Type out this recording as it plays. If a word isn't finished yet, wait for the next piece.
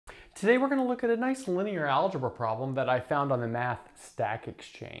Today we're going to look at a nice linear algebra problem that I found on the Math Stack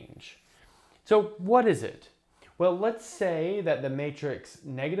Exchange. So what is it? Well, let's say that the matrix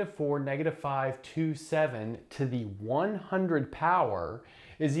 -4, -5, 2, 7 to the 100 power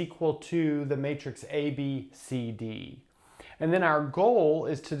is equal to the matrix A, B, C, D. And then our goal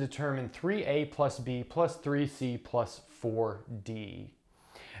is to determine 3A plus B plus 3C plus 4D.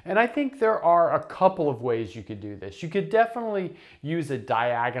 And I think there are a couple of ways you could do this. You could definitely use a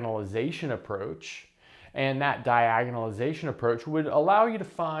diagonalization approach, and that diagonalization approach would allow you to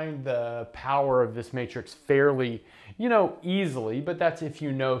find the power of this matrix fairly, easily, but that's if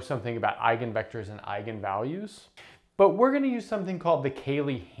you know something about eigenvectors and eigenvalues. But we're going to use something called the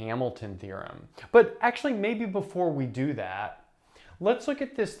Cayley-Hamilton theorem. But actually, maybe before we do that, let's look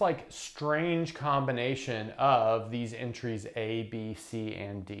at this strange combination of these entries A, B, C,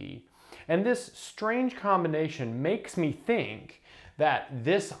 and D. And this strange combination makes me think that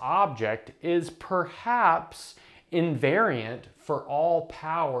this object is perhaps invariant for all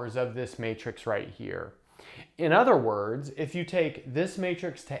powers of this matrix right here. In other words, if you take this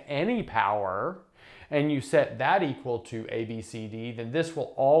matrix to any power and you set that equal to A, B, C, D, then this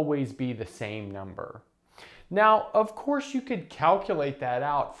will always be the same number. Now, of course, you could calculate that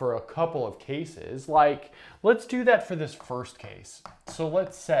out for a couple of cases. Let's do that for this first case. So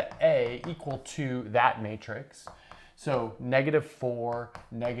let's set A equal to that matrix. So -4,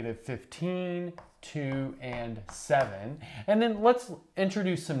 -15, 2, and 7. And then let's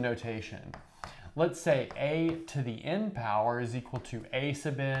introduce some notation. Let's say A to the n power is equal to A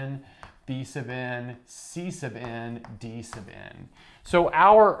sub n, B sub n, C sub n, D sub n. So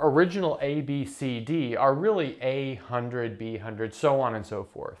our original A, B, C, D are really A 100, B 100, so on and so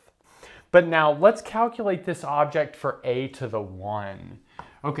forth. But now let's calculate this object for A to the 1.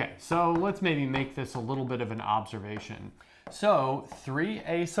 Okay, so let's maybe make this a little bit of an observation. So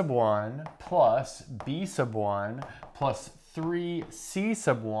 3A sub 1 plus B sub 1 plus 3C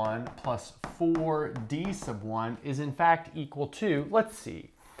sub 1 plus 4D sub 1 is in fact equal to, let's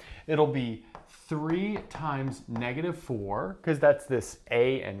see, it'll be 3 times -4, because that's this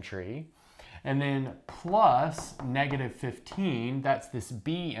A entry, and then plus -15, that's this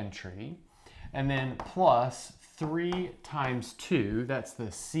B entry, and then plus 3 times 2, that's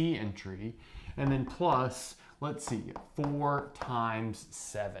the C entry, and then plus, let's see, 4 times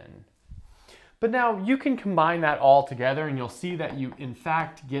 7. But now you can combine that all together and you'll see that you in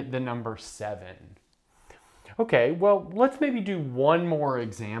fact get the number 7. Okay, well, let's maybe do one more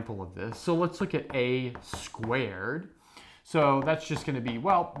example of this. So let's look at A squared. So that's just going to be,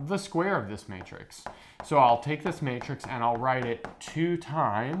 well, the square of this matrix. So I'll take this matrix and I'll write it 2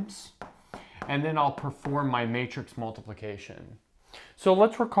 times, and then I'll perform my matrix multiplication. So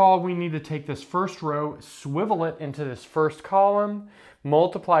let's recall we need to take this first row, swivel it into this first column,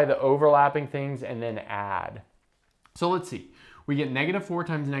 multiply the overlapping things, and then add. So let's see. We get -4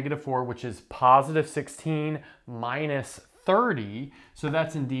 times -4, which is positive 16 minus 30. So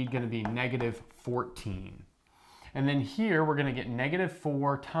that's indeed going to be -14. And then here we're going to get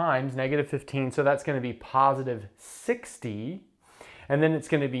 -4 times -15. So that's going to be positive 60. And then it's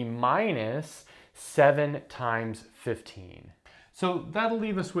going to be minus 7 times 15. So that'll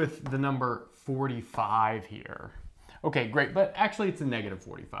leave us with the number 45 here. Okay, great. But actually it's a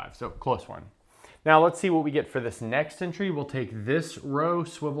 -45. So close one. Now let's see what we get for this next entry. We'll take this row,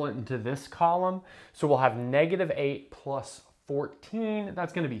 swivel it into this column. So we'll have -8 plus 14.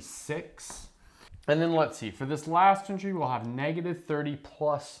 That's going to be 6. And then let's see, for this last entry, we'll have -30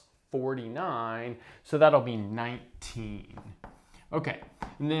 plus 49. So that'll be 19. Okay,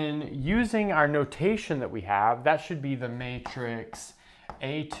 and then using our notation that we have, that should be the matrix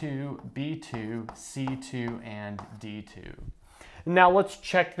A2, B2, C2, and D2. Now let's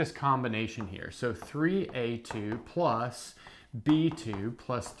check this combination here. So 3A2 plus B2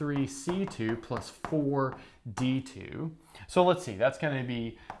 plus 3C2 plus 4D2. So let's see, that's going to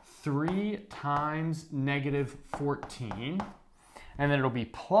be 3 times -14, and then it'll be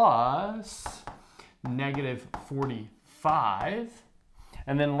plus -45,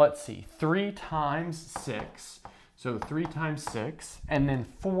 and then let's see, 3 times 6, so 3 times 6, and then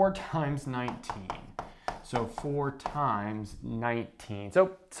 4 times 19. So 4 times 19.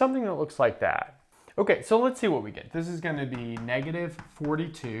 So something that looks like that. Okay, so let's see what we get. This is going to be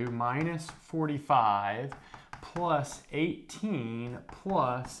 -42 minus 45 plus 18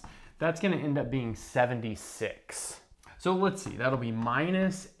 plus, that's going to end up being 76. So let's see, that'll be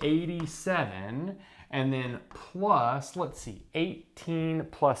minus 87 and then plus, let's see, 18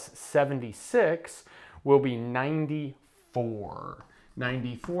 plus 76 will be 94.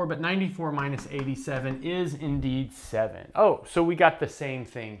 94, but 94 minus 87 is indeed 7. Oh, so we got the same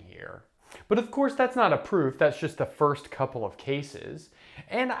thing here. But of course, that's not a proof. That's just the first couple of cases.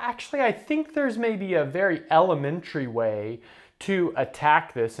 And actually, I think there's maybe a very elementary way to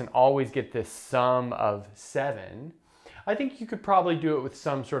attack this and always get this sum of 7. I think you could probably do it with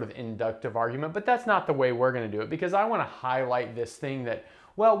some sort of inductive argument, but that's not the way we're going to do it, because I want to highlight this thing that,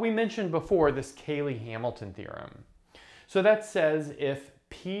 well, we mentioned before, this Cayley-Hamilton theorem. So that says if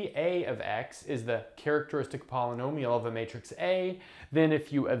PA of x is the characteristic polynomial of a matrix A, then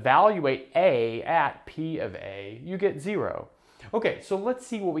if you evaluate A at P of A, you get 0. Okay, so let's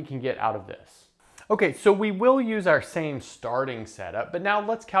see what we can get out of this. Okay, so we will use our same starting setup, but now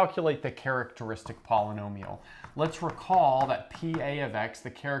let's calculate the characteristic polynomial. Let's recall that PA of x, the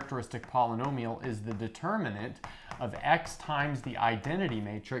characteristic polynomial, is the determinant of x times the identity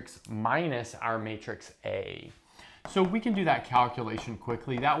matrix minus our matrix A. So we can do that calculation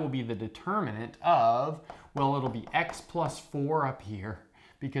quickly. That will be the determinant of, well, it'll be x plus 4 up here,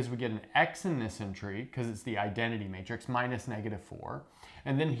 because we get an x in this entry, because it's the identity matrix, minus negative 4.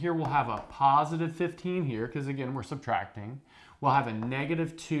 And then here we'll have a positive 15 here, because again, we're subtracting. We'll have a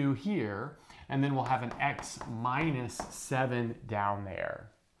negative 2 here, and then we'll have an x minus 7 down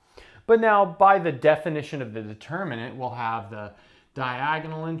there. But now, by the definition of the determinant, we'll have the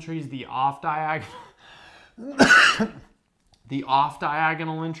diagonal entries, the off-diagonal the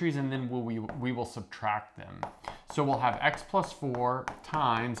off-diagonal entries, and then we will subtract them. So we'll have x plus 4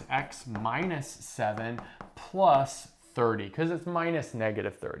 times x minus 7 plus 30, because it's minus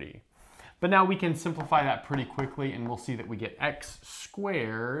negative 30. But now we can simplify that pretty quickly, and we'll see that we get x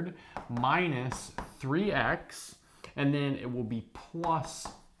squared minus 3x, and then it will be plus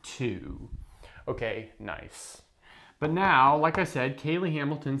 2. Okay, nice. But now, like I said,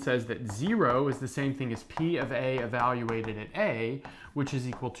 Cayley-Hamilton says that 0 is the same thing as P of A evaluated at A, which is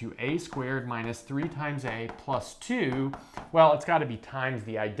equal to A squared minus 3 times A plus 2. Well, it's got to be times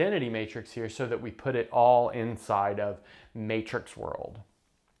the identity matrix here so that we put it all inside of matrix world.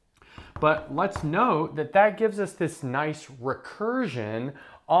 But let's note that that gives us this nice recursion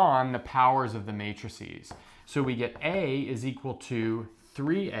on the powers of the matrices. So we get A is equal to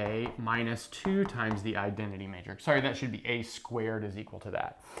 3A minus 2 times the identity matrix. Sorry, that should be A squared is equal to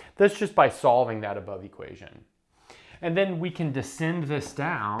that. That's just by solving that above equation. And then we can descend this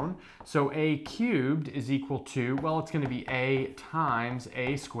down. So A cubed is equal to, well, it's going to be A times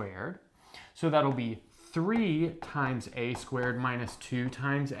A squared. So that'll be 3 times A squared minus 2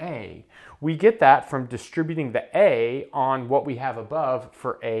 times A. We get that from distributing the A on what we have above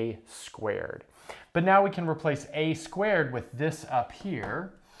for A squared. But now we can replace A squared with this up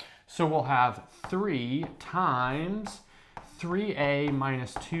here. So we'll have 3 times 3A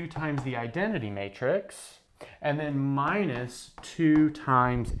minus 2 times the identity matrix, and then minus 2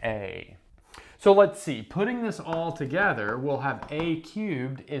 times A. So let's see, putting this all together, we'll have A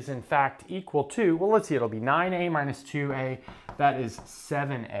cubed is in fact equal to, well, let's see, it'll be 9A minus 2A, that is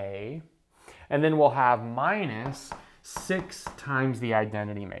 7A. And then we'll have minus 6 times the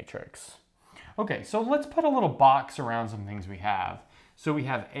identity matrix. Okay, so let's put a little box around some things we have. So we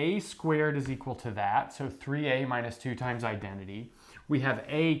have A squared is equal to that, so 3A minus 2 times identity. We have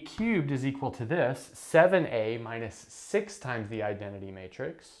A cubed is equal to this, 7A minus 6 times the identity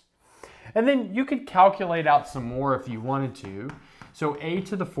matrix. And then you could calculate out some more if you wanted to. So A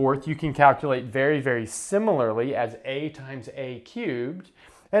to the 4th you can calculate very, very similarly as A times A cubed,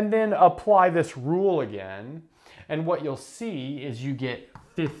 and then apply this rule again. And what you'll see is you get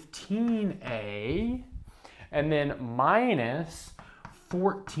 15A and then minus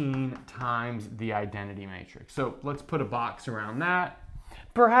 14 times the identity matrix. So let's put a box around that.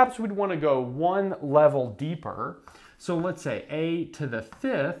 Perhaps we'd want to go one level deeper. So let's say A to the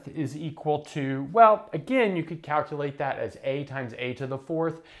 5th is equal to, well, again, you could calculate that as A times A to the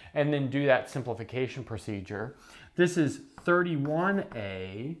 4th and then do that simplification procedure. This is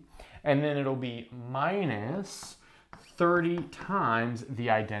 31A, and then it'll be minus 30 times the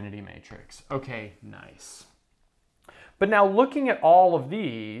identity matrix. Okay, nice. But now looking at all of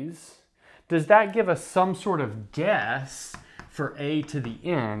these, does that give us some sort of guess for A to the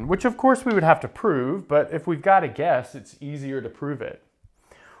n, which of course we would have to prove, but if we've got a guess, it's easier to prove it.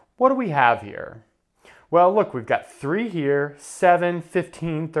 What do we have here? Well, look, we've got 3 here, 7,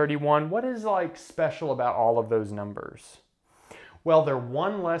 15, 31. What is like special about all of those numbers? Well, they're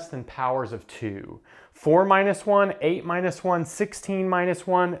 1 less than powers of 2. 4 minus 1, 8 minus 1, 16 minus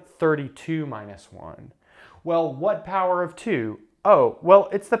 1, 32 minus 1. Well, what power of 2? Oh, well,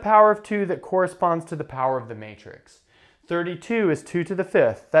 it's the power of 2 that corresponds to the power of the matrix. 32 is 2 to the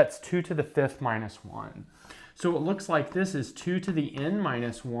 5th. That's 2 to the 5th minus 1. So it looks like this is 2 to the n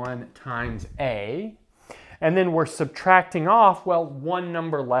minus 1 times a. And then we're subtracting off, well, one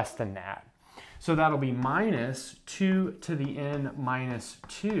number less than that. So that'll be minus 2 to the n minus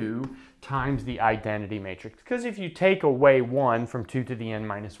 2 times the identity matrix. Because if you take away 1 from 2 to the n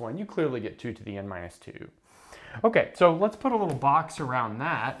minus 1, you clearly get 2 to the n minus 2. Okay, so let's put a little box around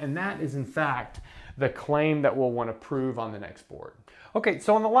that, and that is in fact the claim that we'll want to prove on the next board. Okay,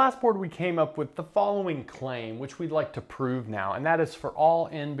 so on the last board we came up with the following claim, which we'd like to prove now, and that is for all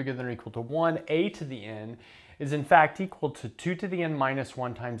n bigger than or equal to 1, a to the n is in fact equal to 2 to the n minus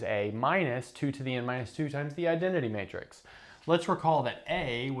 1 times a minus 2 to the n minus 2 times the identity matrix. Let's recall that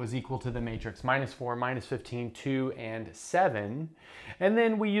a was equal to the matrix minus 4, minus 15, 2, and 7. And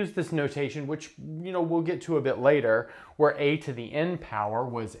then we use this notation, which we'll get to a bit later, where a to the n power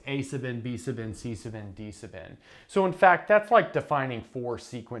was a sub n, b sub n, c sub n, d sub n. So in fact, that's like defining 4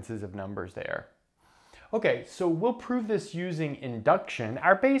 sequences of numbers there. Okay, so we'll prove this using induction.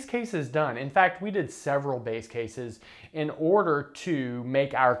 Our base case is done. In fact, we did several base cases in order to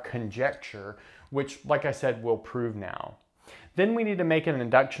make our conjecture, which, like I said, we'll prove now. Then we need to make an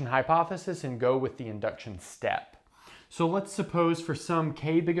induction hypothesis and go with the induction step. So let's suppose for some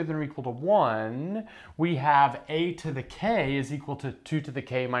k bigger than or equal to 1, we have a to the k is equal to 2 to the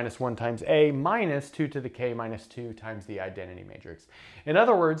k minus 1 times a minus 2 to the k minus 2 times the identity matrix. In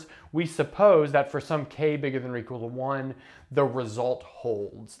other words, we suppose that for some k bigger than or equal to 1, the result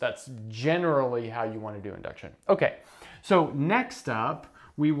holds. That's generally how you want to do induction. Okay, so next up,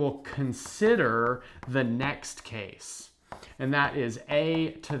 we will consider the next case. And that is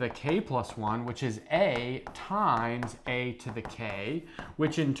a to the k plus 1, which is a times a to the k,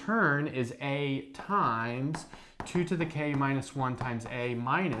 which in turn is a times 2 to the k minus 1 times a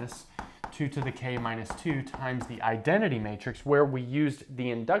minus 2 to the k minus 2 times the identity matrix, where we used the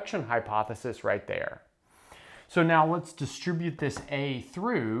induction hypothesis right there. So now let's distribute this a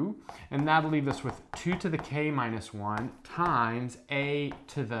through, and that'll leave us with 2 to the k minus 1 times a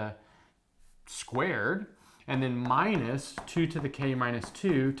to the squared, and then minus 2 to the k minus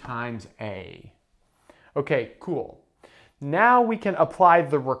 2 times a. Okay, cool. Now we can apply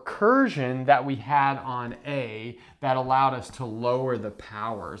the recursion that we had on a that allowed us to lower the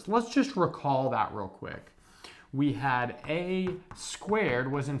powers. Let's just recall that real quick. We had a squared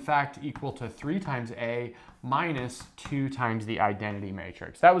was in fact equal to 3 times a minus 2 times the identity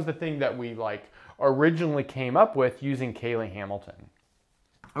matrix. That was the thing that we originally came up with using Cayley-Hamilton.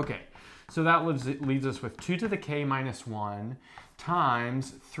 Okay. So that leaves us with 2 to the k minus 1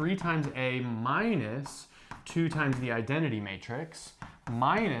 times 3 times a minus 2 times the identity matrix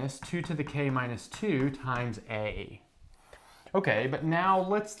minus 2 to the k minus 2 times a. Okay, but now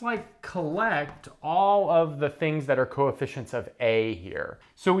let's collect all of the things that are coefficients of a here.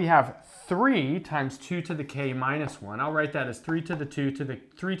 So we have 3 times 2 to the k minus 1. I'll write that as 3 times 2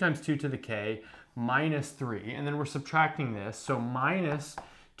 to the k minus 3. And then we're subtracting this, so minus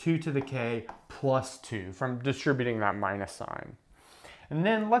 2 to the k plus 2 from distributing that minus sign. And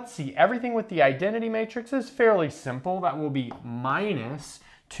then let's see, everything with the identity matrix is fairly simple. That will be minus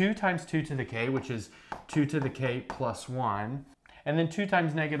 2 times 2 to the k, which is 2 to the k plus 1. And then 2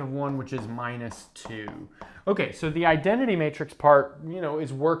 times negative 1, which is minus 2. Okay, so the identity matrix part,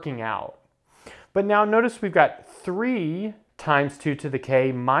 is working out. But now notice we've got 3 times 2 to the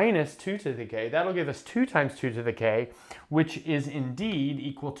k minus 2 to the k. That'll give us 2 times 2 to the k, which is indeed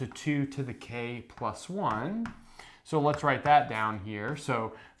equal to 2 to the k plus 1. So let's write that down here.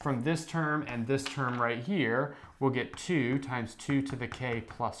 So from this term and this term right here, we'll get 2 times 2 to the k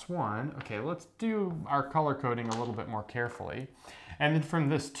plus 1. Okay, let's do our color coding a little bit more carefully. And then from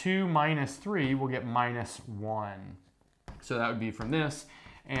this 2 minus 3, we'll get minus 1. So that would be from this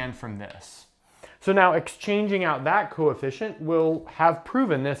and from this. So now exchanging out that coefficient, we'll have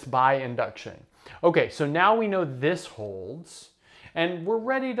proven this by induction. Okay, so now we know this holds, and we're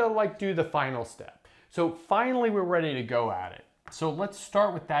ready to do the final step. So finally we're ready to go at it. So let's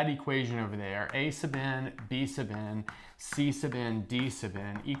start with that equation over there. A sub n, b sub n, c sub n, d sub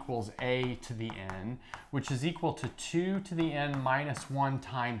n equals a to the n, which is equal to 2 to the n minus 1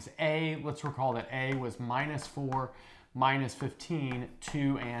 times a. Let's recall that a was minus 4, minus 15,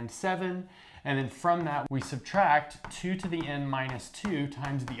 2, and 7. And then from that, we subtract 2 to the n minus 2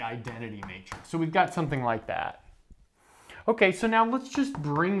 times the identity matrix. So we've got something like that. Okay, so now let's just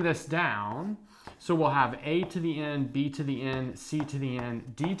bring this down. So we'll have a to the n, b to the n, c to the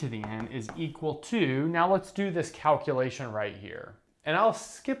n, d to the n is equal to, now let's do this calculation right here. And I'll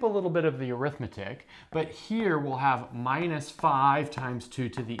skip a little bit of the arithmetic, but here we'll have minus 5 times 2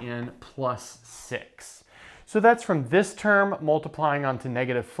 to the n plus 6. So that's from this term multiplying onto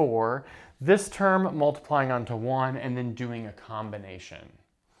negative 4. this term multiplying onto 1 and then doing a combination.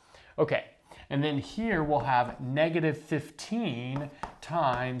 Okay, and then here we'll have negative 15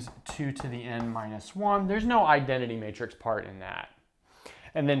 times 2 to the n minus 1. There's no identity matrix part in that.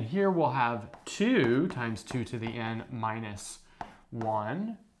 And then here we'll have 2 times 2 to the n minus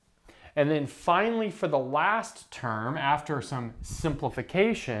 1. And then finally, for the last term, after some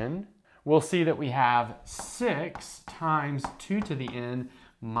simplification, we'll see that we have 6 times 2 to the n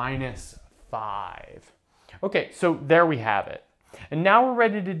minus 5. Okay, so there we have it. And now we're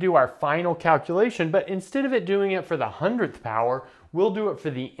ready to do our final calculation, but instead of it doing it for the 100th power, we'll do it for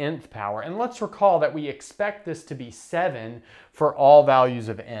the nth power. And let's recall that we expect this to be 7 for all values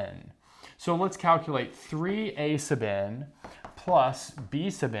of n. So let's calculate 3a sub n plus b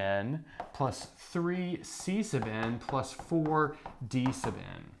sub n plus 3c sub n plus 4d sub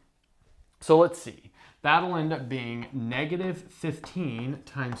n. So let's see. That'll end up being negative 15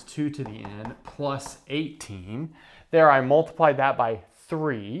 times 2 to the n plus 18. There I multiplied that by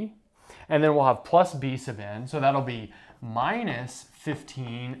 3. And then we'll have plus b sub n. So that'll be minus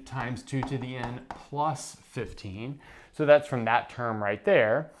 15 times 2 to the n plus 15. So that's from that term right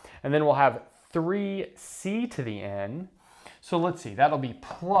there. And then we'll have 3c to the n. So let's see, that'll be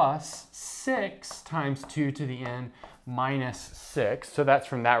plus 6 times 2 to the n minus 6. So that's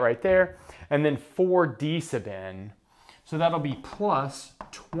from that right there. And then 4d sub n. So that'll be plus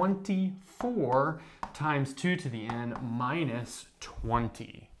 24 times 2 to the n minus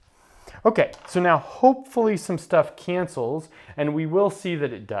 20. Okay, so now hopefully some stuff cancels, and we will see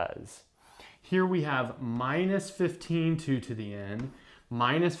that it does. Here we have minus 15 2 to the n,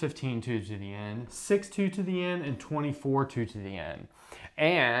 minus 15 2 to the n, 6 2 to the n, and 24 2 to the n.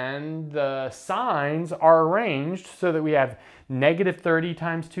 And the signs are arranged so that we have negative 30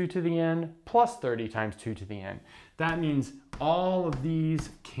 times 2 to the n plus 30 times 2 to the n. That means all of these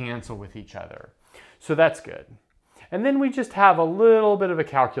cancel with each other. So that's good. And then we just have a little bit of a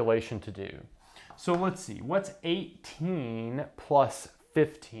calculation to do. So let's see, what's 18 plus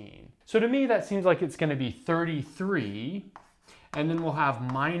 15? So to me, that seems like it's going to be 33. And then we'll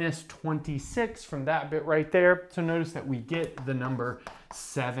have minus 26 from that bit right there. So notice that we get the number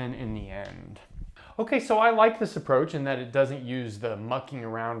 7 in the end. Okay, so I like this approach in that it doesn't use the mucking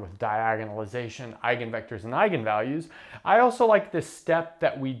around with diagonalization, eigenvectors, and eigenvalues. I also like this step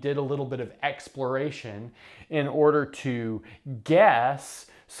that we did a little bit of exploration in order to guess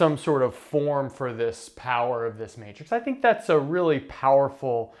some sort of form for this power of this matrix. I think that's a really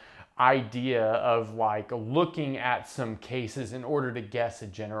powerful idea of like looking at some cases in order to guess a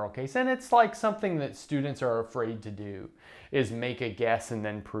general case. And it's like something that students are afraid to do, is make a guess and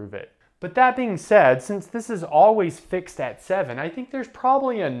then prove it. But that being said, since this is always fixed at 7, I think there's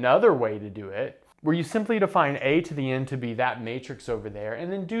probably another way to do it, where you simply define a to the n to be that matrix over there,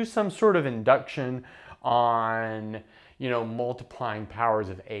 and then do some sort of induction on, multiplying powers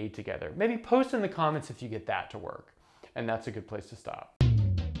of a together. Maybe post in the comments if you get that to work. And that's a good place to stop.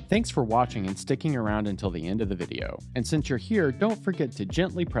 Thanks for watching and sticking around until the end of the video. And since you're here, don't forget to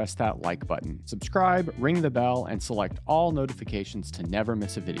gently press that like button, subscribe, ring the bell, and select all notifications to never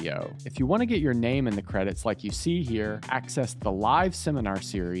miss a video. If you want to get your name in the credits like you see here, access the live seminar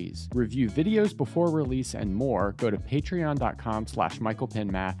series, review videos before release, and more, go to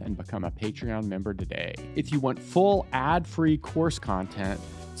patreon.com/michaelpennmath and become a Patreon member today. If you want full ad-free course content,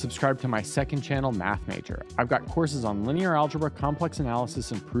 subscribe to my second channel, Math Major. I've got courses on linear algebra, complex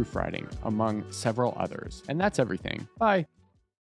analysis, and proofwriting, among several others. And that's everything. Bye.